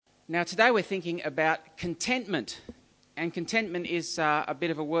Now, today we're thinking about contentment. And contentment is a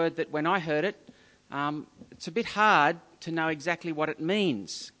bit of a word that when I heard it, it's a bit hard to know exactly what it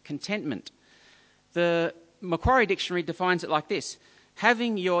means, contentment. The Macquarie Dictionary defines it like this: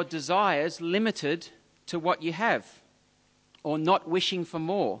 having your desires limited to what you have, or not wishing for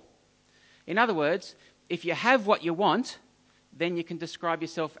more. In other words, if you have what you want, then you can describe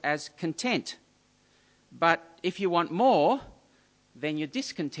yourself as content. But if you want more, then you're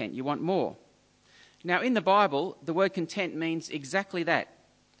discontent, you want more. Now, in the Bible, the word content means exactly that,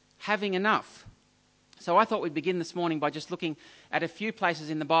 having enough. So I thought we'd begin this morning by just looking at a few places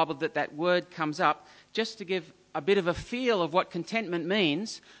in the Bible that word comes up, just to give a bit of a feel of what contentment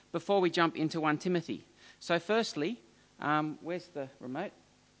means before we jump into 1 Timothy. So firstly, where's the remote?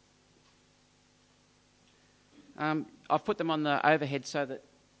 I've put them on the overhead so that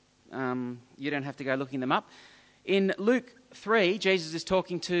you don't have to go looking them up. In Luke 3, Jesus is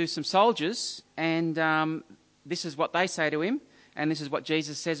talking to some soldiers, and this is what they say to him, and this is what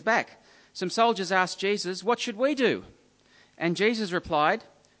Jesus says back. Some soldiers asked Jesus, "What should we do?" And Jesus replied,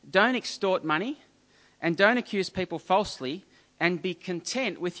 "Don't extort money, and don't accuse people falsely, and be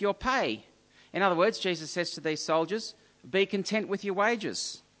content with your pay." In other words, Jesus says to these soldiers, be content with your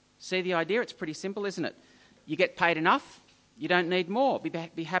wages. See the idea? It's pretty simple, isn't it? You get paid enough, you don't need more.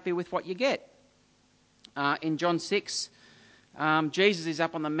 Be happy with what you get. In John 6, Jesus is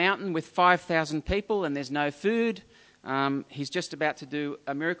up on the mountain with 5,000 people and there's no food. He's just about to do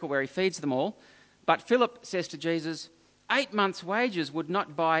a miracle where he feeds them all. But Philip says to Jesus, 8 months' wages would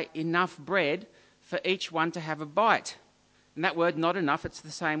not buy enough bread for each one to have a bite. And that word, not enough, it's the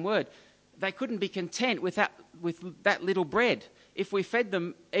same word. They couldn't be content with that little bread. If we fed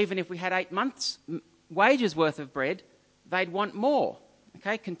them, even if we had 8 months' wages worth of bread, they'd want more.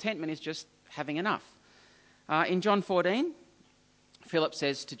 Okay, contentment is just having enough. In John 14, Philip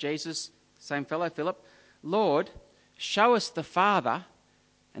says to Jesus, same fellow Philip, "Lord, show us the Father,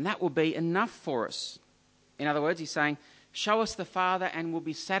 and that will be enough for us." In other words, he's saying, show us the Father and we'll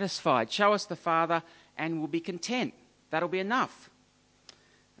be satisfied. Show us the Father and we'll be content. That'll be enough.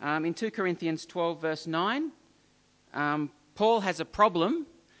 In 2 Corinthians 12, verse 9, Paul has a problem.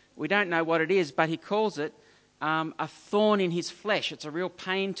 We don't know what it is, but he calls it a thorn in his flesh. It's a real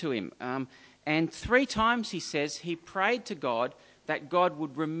pain to him. And 3 times he says he prayed to God that God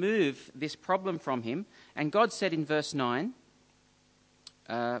would remove this problem from him. And God said in verse 9,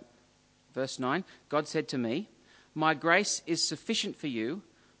 God said to me, "My grace is sufficient for you,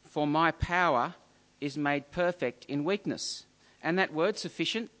 for my power is made perfect in weakness." And that word,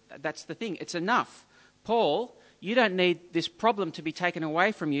 sufficient, that's the thing. It's enough. Paul, you don't need this problem to be taken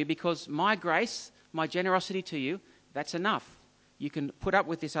away from you, because my grace, my generosity to you, that's enough. You can put up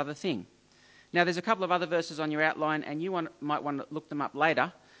with this other thing. Now, there's a couple of other verses on your outline, and you might want to look them up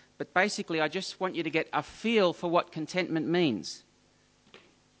later. But basically, I just want you to get a feel for what contentment means.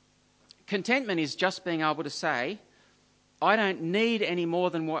 Contentment is just being able to say, I don't need any more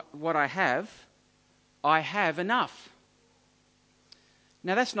than what I have. I have enough.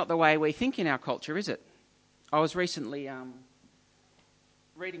 Now, that's not the way we think in our culture, is it? I was recently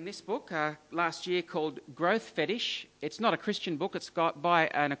reading this book last year called Growth Fetish. It's not a Christian book. It's got by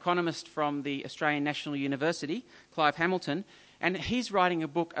an economist from the Australian National University, Clive Hamilton, and he's writing a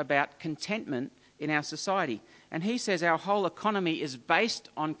book about contentment in our society. And he says our whole economy is based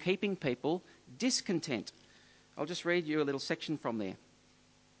on keeping people discontent. I'll just read you a little section from there.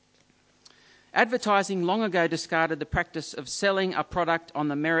 Advertising long ago discarded the practice of selling a product on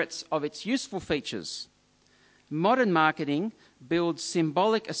the merits of its useful features. Modern marketing builds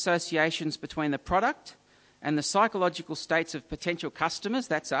symbolic associations between the product and the psychological states of potential customers,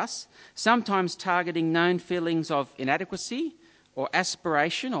 that's us, sometimes targeting known feelings of inadequacy or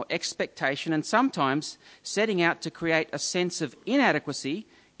aspiration or expectation, and sometimes setting out to create a sense of inadequacy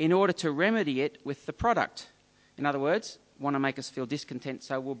in order to remedy it with the product. In other words, want to make us feel discontent,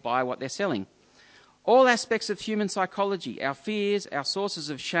 so we'll buy what they're selling. All aspects of human psychology, our fears, our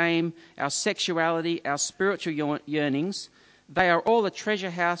sources of shame, our sexuality, our spiritual yearnings, they are all a treasure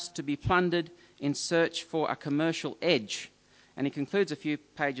house to be plundered in search for a commercial edge. And he concludes a few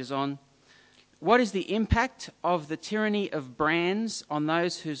pages on, what is the impact of the tyranny of brands on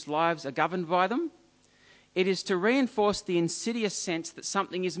those whose lives are governed by them? It is to reinforce the insidious sense that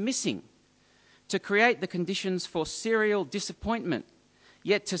something is missing, to create the conditions for serial disappointment,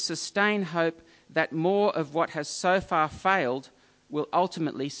 yet to sustain hope that more of what has so far failed will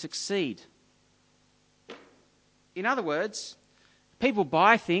ultimately succeed. In other words, people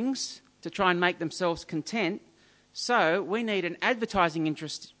buy things to try and make themselves content, so we need an advertising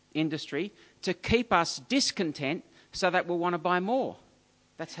industry to keep us discontent so that we'll want to buy more.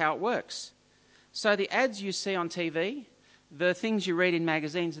 That's how it works. So the ads you see on TV, the things you read in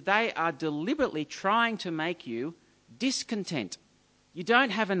magazines, they are deliberately trying to make you discontent. You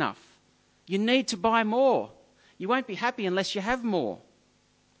don't have enough. You need to buy more. You won't be happy unless you have more.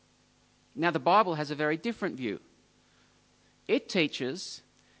 Now, the Bible has a very different view. It teaches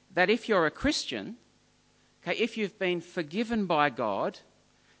that if you're a Christian, if you've been forgiven by God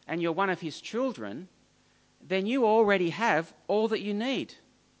and you're one of his children, then you already have all that you need.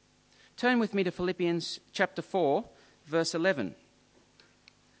 Turn with me to Philippians chapter 4, verse 11.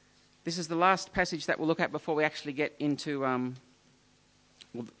 This is the last passage that we'll look at before we actually get into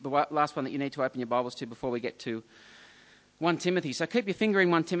the last one that you need to open your Bibles to before we get to 1 Timothy. So keep your finger in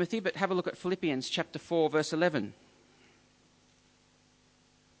 1 Timothy, but have a look at Philippians chapter 4, verse 11.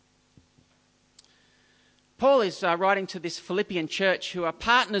 Paul is writing to this Philippian church who are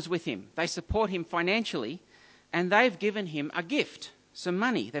partners with him. They support him financially, and they've given him a gift, some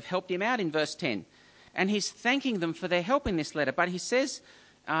money. They've helped him out in verse 10. And he's thanking them for their help in this letter. But he says,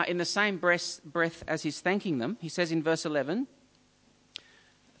 in the same breath as he's thanking them, he says in verse 11,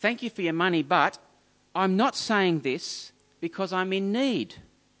 "Thank you for your money, but I'm not saying this because I'm in need.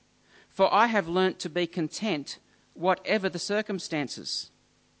 For I have learnt to be content whatever the circumstances."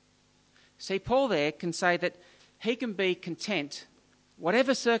 See, Paul there can say that he can be content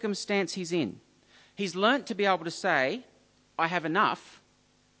whatever circumstance he's in. He's learnt to be able to say, I have enough,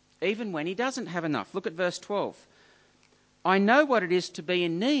 even when he doesn't have enough. Look at verse 12. "I know what it is to be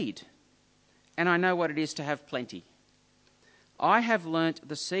in need, and I know what it is to have plenty. I have learnt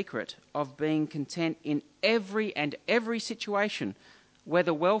the secret of being content in every situation,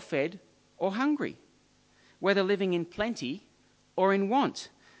 whether well-fed or hungry, whether living in plenty or in want.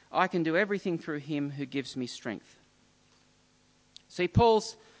 I can do everything through him who gives me strength." See,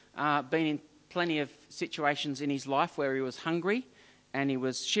 Paul's been in plenty of situations in his life where he was hungry and he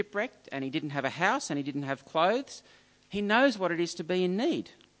was shipwrecked and he didn't have a house and he didn't have clothes. He knows what it is to be in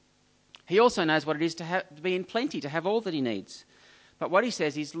need. He also knows what it is to be in plenty, to have all that he needs. But what he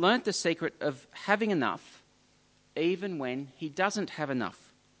says, he's learnt the secret of having enough even when he doesn't have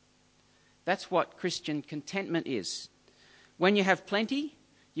enough. That's what Christian contentment is. When you have plenty,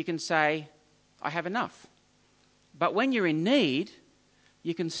 you can say, I have enough. But when you're in need,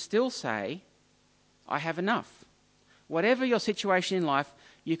 you can still say, I have enough. Whatever your situation in life,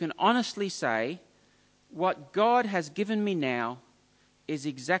 you can honestly say, what God has given me now is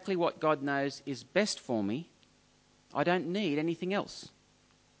exactly what God knows is best for me. I don't need anything else.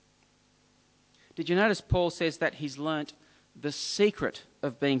 Did you notice Paul says that he's learnt the secret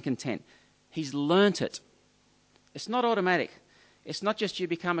of being content? He's learnt it. It's not automatic. It's not just you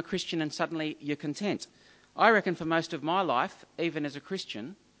become a Christian and suddenly you're content. I reckon for most of my life, even as a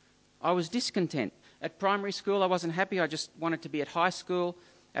Christian, I was discontent. At primary school, I wasn't happy. I just wanted to be at high school.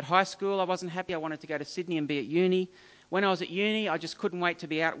 At high school, I wasn't happy. I wanted to go to Sydney and be at uni. When I was at uni, I just couldn't wait to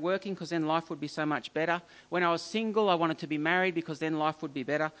be out working because then life would be so much better. When I was single, I wanted to be married because then life would be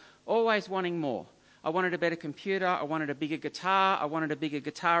better. Always wanting more. I wanted a better computer. I wanted a bigger guitar. I wanted a bigger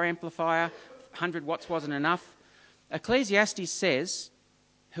guitar amplifier. 100 watts wasn't enough. Ecclesiastes says,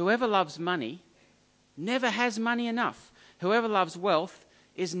 whoever loves money never has money enough. Whoever loves wealth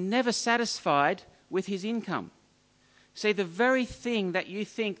is never satisfied with his income. See, the very thing that you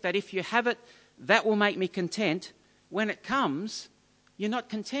think that if you have it, that will make me content, when it comes, you're not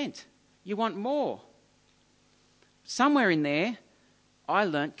content. You want more. Somewhere in there, I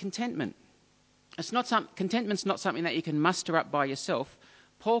learnt contentment. Contentment's not something that you can muster up by yourself.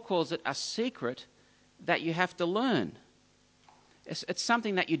 Paul calls it a secret that you have to learn. It's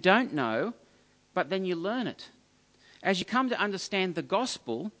something that you don't know, but then you learn it. As you come to understand the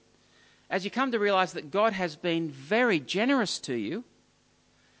gospel, as you come to realise that God has been very generous to you,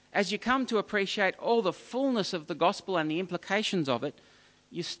 as you come to appreciate all the fullness of the gospel and the implications of it,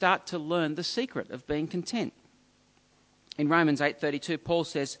 you start to learn the secret of being content. In Romans 8:32, Paul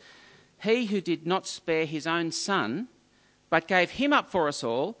says, "He who did not spare his own son, but gave him up for us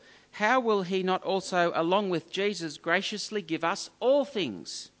all, how will he not also, along with Jesus, graciously give us all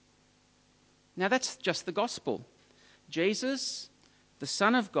things?" Now that's just the gospel. Jesus, the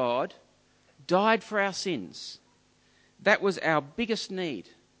Son of God, died for our sins. That was our biggest need,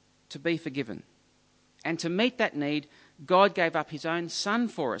 to be forgiven. And to meet that need, God gave up his own Son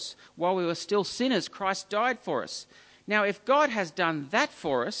for us. While we were still sinners, Christ died for us. Now, if God has done that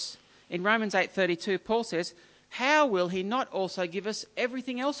for us, in Romans 8:32, Paul says, how will he not also give us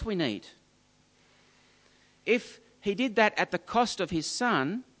everything else we need? If he did that at the cost of his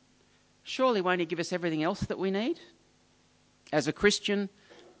Son, surely won't he give us everything else that we need? As a Christian,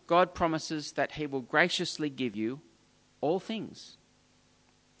 God promises that he will graciously give you all things.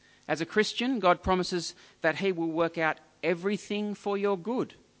 As a Christian, God promises that he will work out everything for your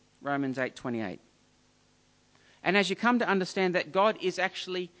good, Romans 8:28. And as you come to understand that God is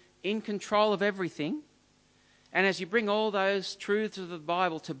actually in control of everything, and as you bring all those truths of the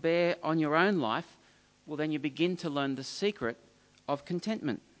Bible to bear on your own life, well, then you begin to learn the secret of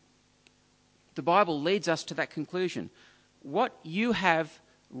contentment. The Bible leads us to that conclusion. What you have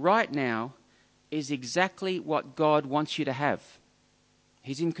right now is exactly what God wants you to have.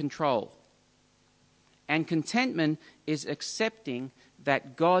 He's in control. And contentment is accepting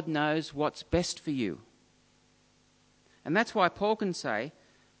that God knows what's best for you. And that's why Paul can say,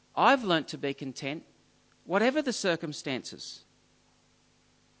 I've learnt to be content, whatever the circumstances.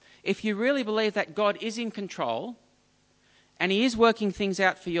 If you really believe that God is in control and he is working things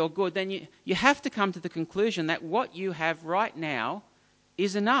out for your good, then you have to come to the conclusion that what you have right now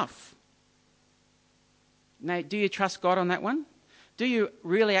is enough. Now, do you trust God on that one? Do you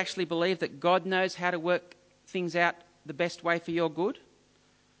really actually believe that God knows how to work things out the best way for your good?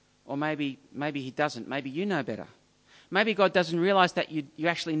 Or maybe he doesn't. Maybe you know better. Maybe God doesn't realise that you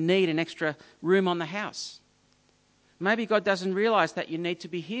actually need an extra room on the house. Maybe God doesn't realise that you need to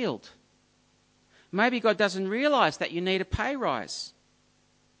be healed. Maybe God doesn't realise that you need a pay rise.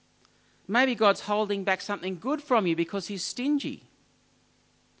 Maybe God's holding back something good from you because he's stingy.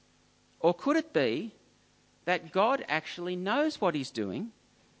 Or could it be that God actually knows what he's doing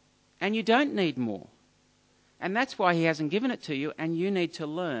and you don't need more? And that's why he hasn't given it to you, and you need to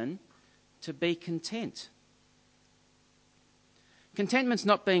learn to be content. Contentment's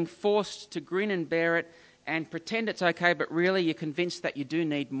not being forced to grin and bear it and pretend it's okay, but really you're convinced that you do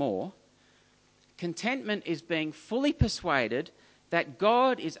need more. Contentment is being fully persuaded that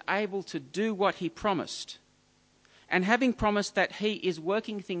God is able to do what he promised. And having promised that he is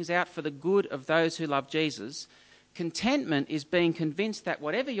working things out for the good of those who love Jesus, contentment is being convinced that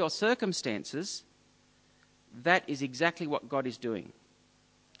whatever your circumstances, that is exactly what God is doing,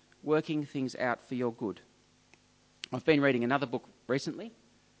 working things out for your good. I've been reading another book recently.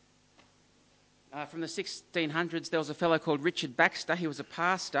 From the 1600s, there was a fellow called Richard Baxter. He was a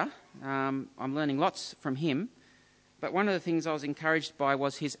pastor. I'm learning lots from him. But one of the things I was encouraged by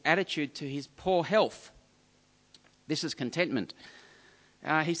was his attitude to his poor health. This is contentment.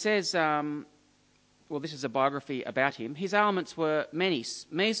 He says, this is a biography about him. His ailments were many: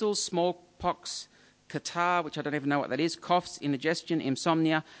 measles, smallpox, catarrh, which I don't even know what that is, coughs, indigestion,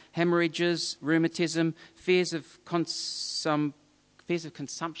 insomnia, hemorrhages, rheumatism, fears of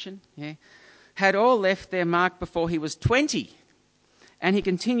consumption, had all left their mark before he was 20. And he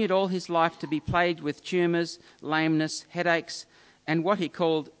continued all his life to be plagued with tumours, lameness, headaches, and what he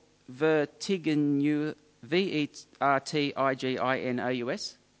called vertiginous, vertiginous,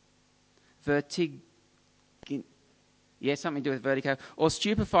 something to do with vertigo, or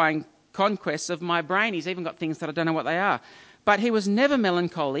stupefying conquests of my brain. He's even got things that I don't know what they are. But he was never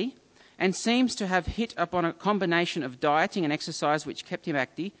melancholy and seems to have hit upon a combination of dieting and exercise which kept him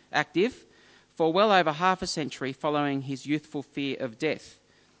active for well over half a century following his youthful fear of death.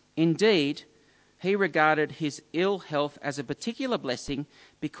 Indeed, he regarded his ill health as a particular blessing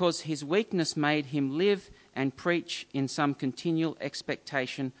because his weakness made him live and preach in some continual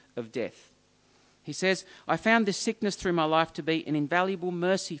expectation of death. He says, I found this sickness through my life to be an invaluable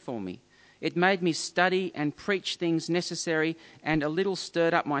mercy for me. It made me study and preach things necessary and a little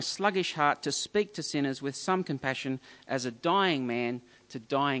stirred up my sluggish heart to speak to sinners with some compassion as a dying man to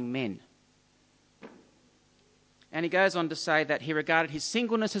dying men. And he goes on to say that he regarded his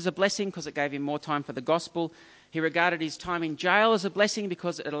singleness as a blessing because it gave him more time for the gospel. He regarded his time in jail as a blessing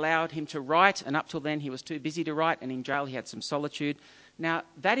because it allowed him to write, and up till then he was too busy to write, and in jail he had some solitude. Now,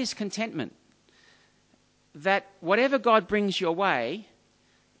 that is contentment. That whatever God brings your way,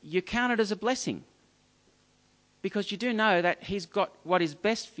 you count it as a blessing because you do know that he's got what is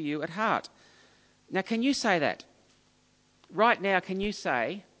best for you at heart. Now, can you say that? Right now, can you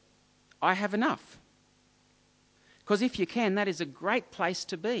say, I have enough? Because if you can, that is a great place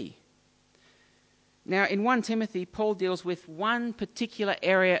to be. Now, in 1 Timothy, Paul deals with one particular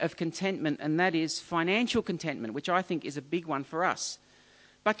area of contentment, and that is financial contentment, which I think is a big one for us.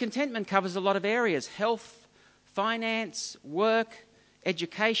 But contentment covers a lot of areas: health, finance, work,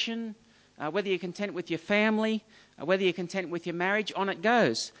 education, whether you're content with your family, whether you're content with your marriage, on it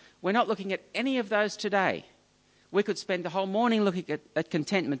goes. We're not looking at any of those today. We could spend the whole morning looking at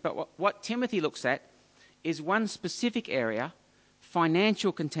contentment, but what Timothy looks at is one specific area,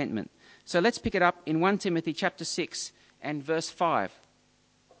 financial contentment. So let's pick it up in 1 Timothy chapter 6 and verse 5.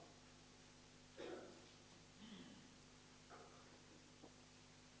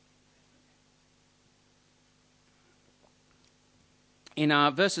 In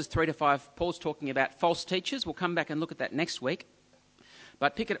verses 3 to 5, Paul's talking about false teachers. We'll come back and look at that next week.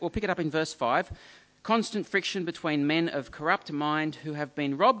 But we'll pick it up in verse 5. Constant friction between men of corrupt mind who have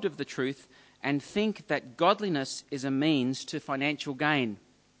been robbed of the truth and think that godliness is a means to financial gain.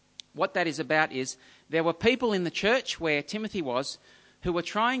 What that is about is there were people in the church where Timothy was who were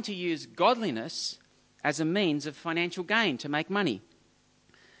trying to use godliness as a means of financial gain to make money.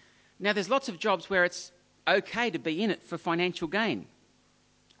 Now, there's lots of jobs where it's okay to be in it for financial gain.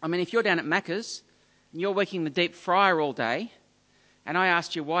 I mean, if you're down at Macca's and you're working the deep fryer all day, and I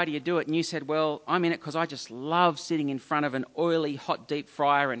asked you, why do you do it? And you said, well, I'm in it because I just love sitting in front of an oily, hot, deep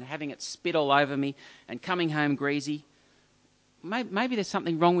fryer and having it spit all over me and coming home greasy. Maybe there's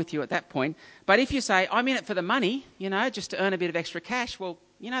something wrong with you at that point. But if you say, I'm in it for the money, just to earn a bit of extra cash, well,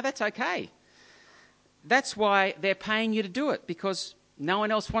 that's okay. That's why they're paying you to do it, because no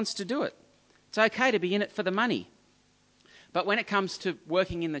one else wants to do it. It's okay to be in it for the money. But when it comes to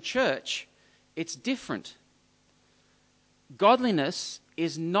working in the church, it's different. Godliness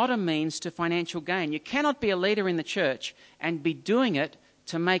is not a means to financial gain. You cannot be a leader in the church and be doing it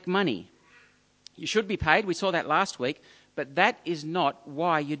to make money. You should be paid, we saw that last week, but that is not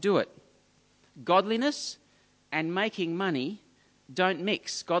why you do it. Godliness and making money don't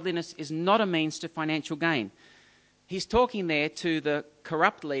mix. Godliness is not a means to financial gain. He's talking there to the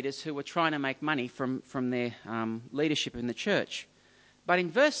corrupt leaders who were trying to make money from their leadership in the church. But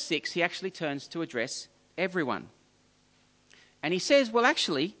in verse 6, he actually turns to address everyone. And he says, well,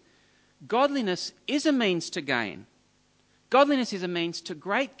 actually, godliness is a means to gain. Godliness is a means to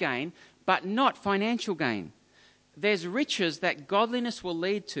great gain, but not financial gain. There's riches that godliness will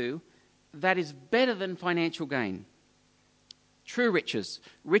lead to that is better than financial gain. True riches,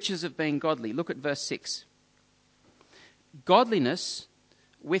 riches of being godly. Look at verse 6. Godliness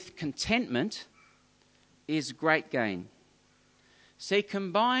with contentment is great gain. See,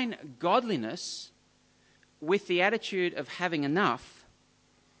 combine godliness with the attitude of having enough,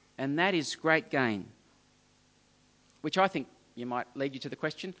 and that is great gain. Which I think might lead you to the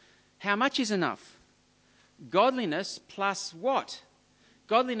question, how much is enough? Godliness plus what?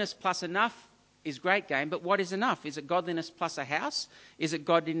 Godliness plus enough is great gain, but what is enough? Is it godliness plus a house? Is it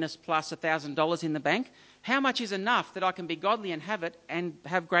godliness plus $1,000 in the bank? How much is enough that I can be godly and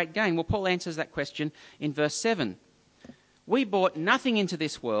have great gain? Well, Paul answers that question in verse 7. We brought nothing into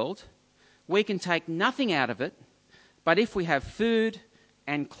this world. We can take nothing out of it, but if we have food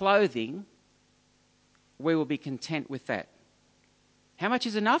and clothing, we will be content with that. How much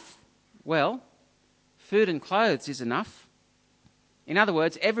is enough? Well, food and clothes is enough. In other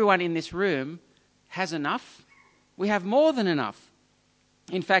words, everyone in this room has enough. We have more than enough.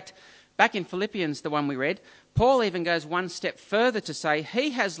 In fact, back in Philippians, the one we read, Paul even goes one step further to say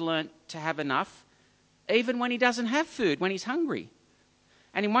he has learnt to have enough even when he doesn't have food, when he's hungry.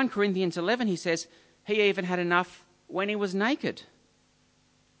 And in 1 Corinthians 11, he says he even had enough when he was naked.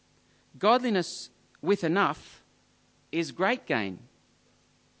 Godliness with enough is great gain.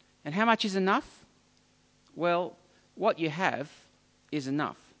 And how much is enough? Well, what you have is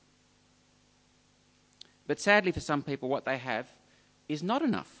enough. But sadly for some people, what they have is not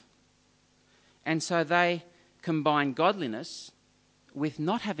enough. And so they combine godliness with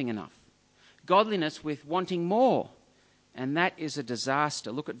not having enough. Godliness with wanting more. And that is a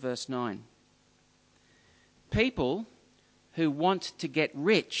disaster. Look at verse 9. People who want to get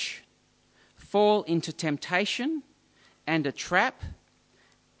rich fall into temptation and a trap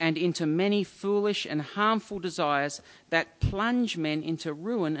and into many foolish and harmful desires that plunge men into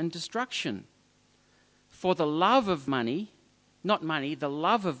ruin and destruction. For the love of money, not money, the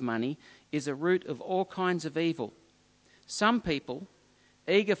love of money is a root of all kinds of evil. Some people,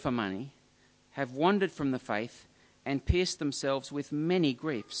 eager for money, have wandered from the faith and pierced themselves with many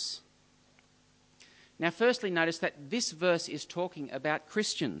griefs. Now, firstly, notice that this verse is talking about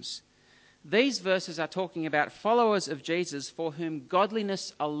Christians. These verses are talking about followers of Jesus for whom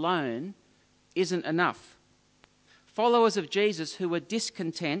godliness alone isn't enough. Followers of Jesus who were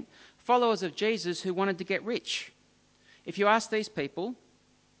discontent, followers of Jesus who wanted to get rich. If you ask these people,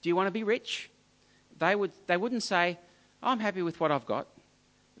 do you want to be rich? They wouldn't say, I'm happy with what I've got.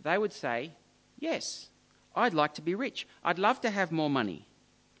 They would say, yes, I'd like to be rich. I'd love to have more money.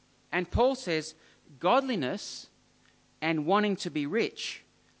 And Paul says, godliness and wanting to be rich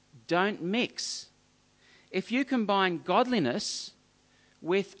don't mix. If you combine godliness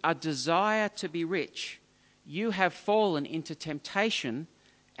with a desire to be rich, you have fallen into temptation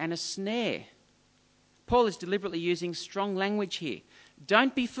and a snare. Paul is deliberately using strong language here.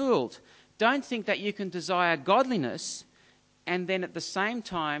 Don't be fooled. Don't think that you can desire godliness and then at the same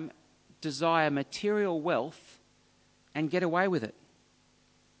time desire material wealth and get away with it.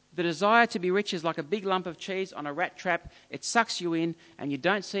 The desire to be rich is like a big lump of cheese on a rat trap. It sucks you in, and you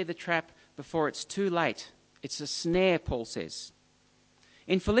don't see the trap before it's too late. It's a snare, Paul says.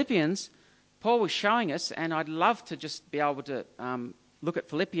 In Philippians, Paul was showing us, and I'd love to just be able to look at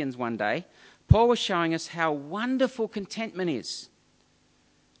Philippians one day. Paul was showing us how wonderful contentment is.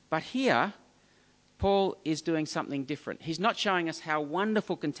 But here, Paul is doing something different. He's not showing us how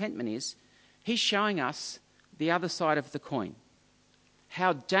wonderful contentment is. He's showing us the other side of the coin.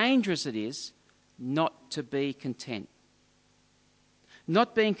 How dangerous it is not to be content.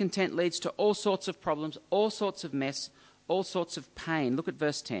 Not being content leads to all sorts of problems, all sorts of mess, all sorts of pain. Look at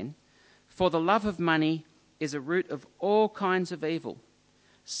verse 10. For the love of money is a root of all kinds of evil.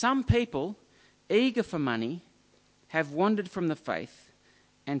 Some people, eager for money, have wandered from the faith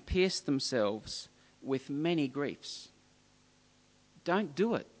and pierced themselves with many griefs. Don't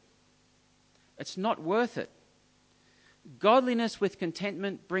do it. It's not worth it. Godliness with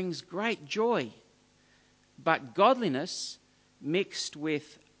contentment brings great joy, but godliness mixed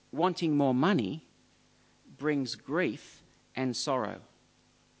with wanting more money brings grief and sorrow.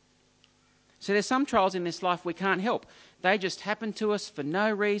 So there's some trials in this life we can't help. They just happen to us for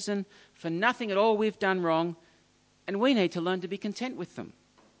no reason, for nothing at all we've done wrong, and we need to learn to be content with them.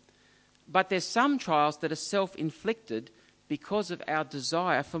 But there's some trials that are self-inflicted because of our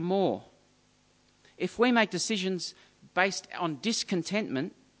desire for more. If we make decisions based on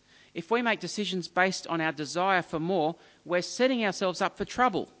discontentment, if we make decisions based on our desire for more, we're setting ourselves up for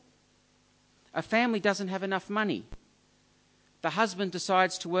trouble. A family doesn't have enough money. The husband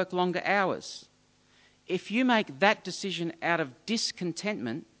decides to work longer hours. If you make that decision out of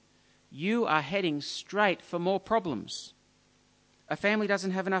discontentment, you are heading straight for more problems. A family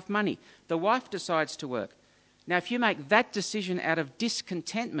doesn't have enough money. The wife decides to work. Now, if you make that decision out of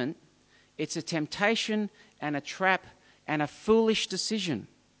discontentment, it's a temptation and a trap and a foolish decision.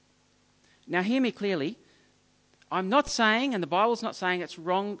 Now, hear me clearly. I'm not saying, and the Bible's not saying it's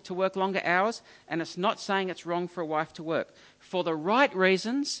wrong to work longer hours, and it's not saying it's wrong for a wife to work. For the right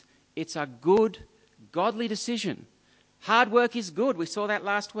reasons, it's a good, godly decision. Hard work is good. We saw that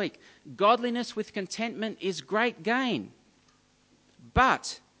last week. Godliness with contentment is great gain.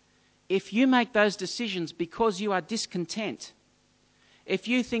 But if you make those decisions because you are discontent, if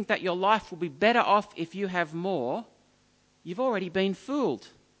you think that your life will be better off if you have more, you've already been fooled.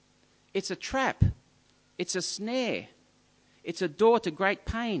 It's a trap. It's a snare. It's a door to great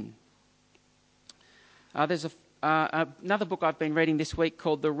pain. There's another book I've been reading this week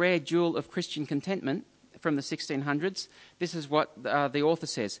called The Rare Jewel of Christian Contentment from the 1600s. This is what the author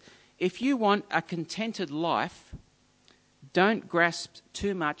says. If you want a contented life, don't grasp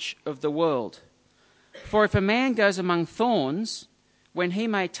too much of the world. For if a man goes among thorns, when he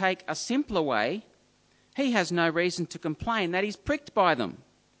may take a simpler way, he has no reason to complain that he's pricked by them.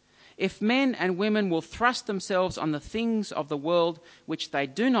 If men and women will thrust themselves on the things of the world which they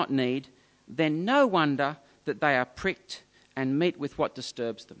do not need, then no wonder that they are pricked and meet with what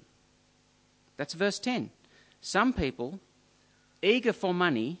disturbs them. That's verse 10. Some people, eager for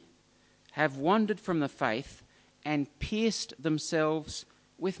money, have wandered from the faith and pierced themselves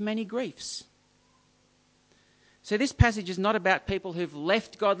with many griefs. So this passage is not about people who've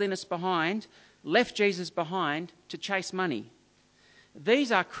left godliness behind, left Jesus behind to chase money.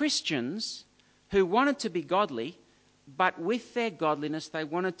 These are Christians who wanted to be godly, but with their godliness they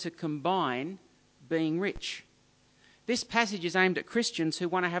wanted to combine being rich. This passage is aimed at Christians who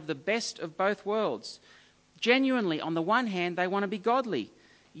want to have the best of both worlds. Genuinely, on the one hand, they want to be godly,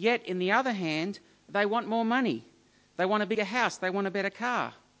 yet in the other hand, they want more money. They want a bigger house. They want a better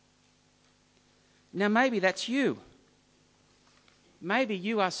car. Now, maybe that's you. Maybe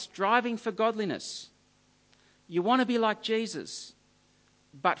you are striving for godliness. You want to be like Jesus,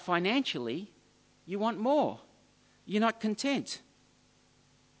 but financially, you want more. You're not content.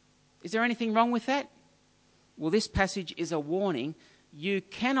 Is there anything wrong with that? Well, this passage is a warning. You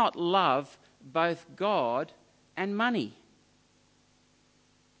cannot love both God and money.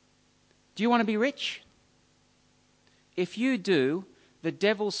 Do you want to be rich? If you do, the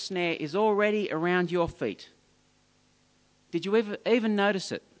devil's snare is already around your feet. Did you even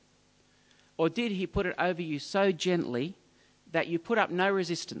notice it? Or did he put it over you so gently that you put up no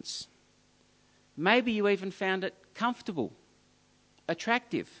resistance? Maybe you even found it comfortable,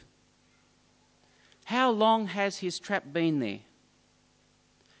 attractive. How long has his trap been there?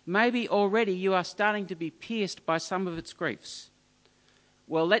 Maybe already you are starting to be pierced by some of its griefs.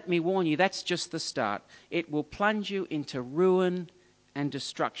 Well, let me warn you, that's just the start. It will plunge you into ruin and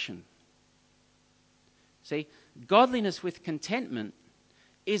destruction. See, godliness with contentment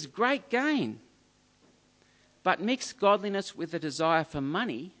is great gain. But mix godliness with a desire for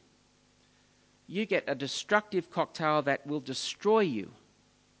money, you get a destructive cocktail that will destroy you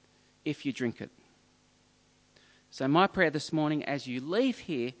if you drink it. So my prayer this morning, as you leave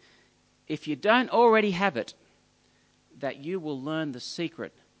here, if you don't already have it, that you will learn the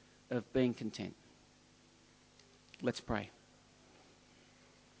secret of being content. Let's pray.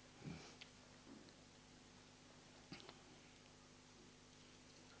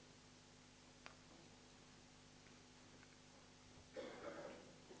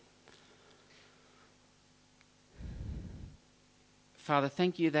 Father,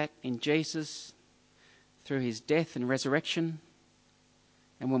 thank you that in Jesus, through his death and resurrection,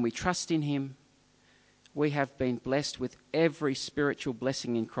 and when we trust in him, we have been blessed with every spiritual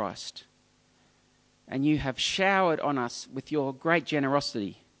blessing in Christ. And you have showered on us with your great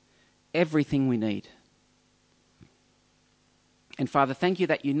generosity everything we need. And Father, thank you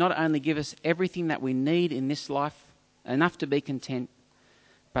that you not only give us everything that we need in this life, enough to be content,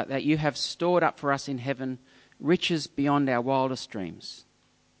 but that you have stored up for us in heaven riches beyond our wildest dreams.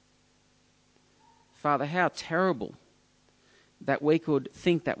 Father, how terrible that we could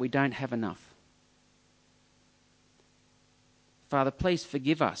think that we don't have enough. Father, please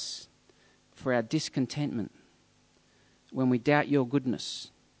forgive us for our discontentment when we doubt your goodness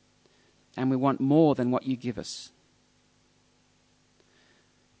and we want more than what you give us.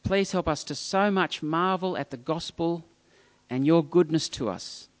 Please help us to so much marvel at the gospel and your goodness to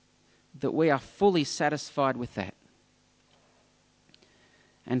us that we are fully satisfied with that.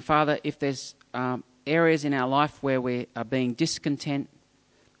 And Father, if there's areas in our life where we are being discontent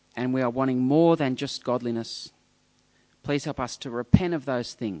and we are wanting more than just godliness, please help us to repent of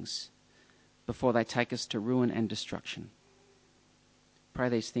those things before they take us to ruin and destruction. Pray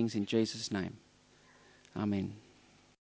these things in Jesus' name. Amen.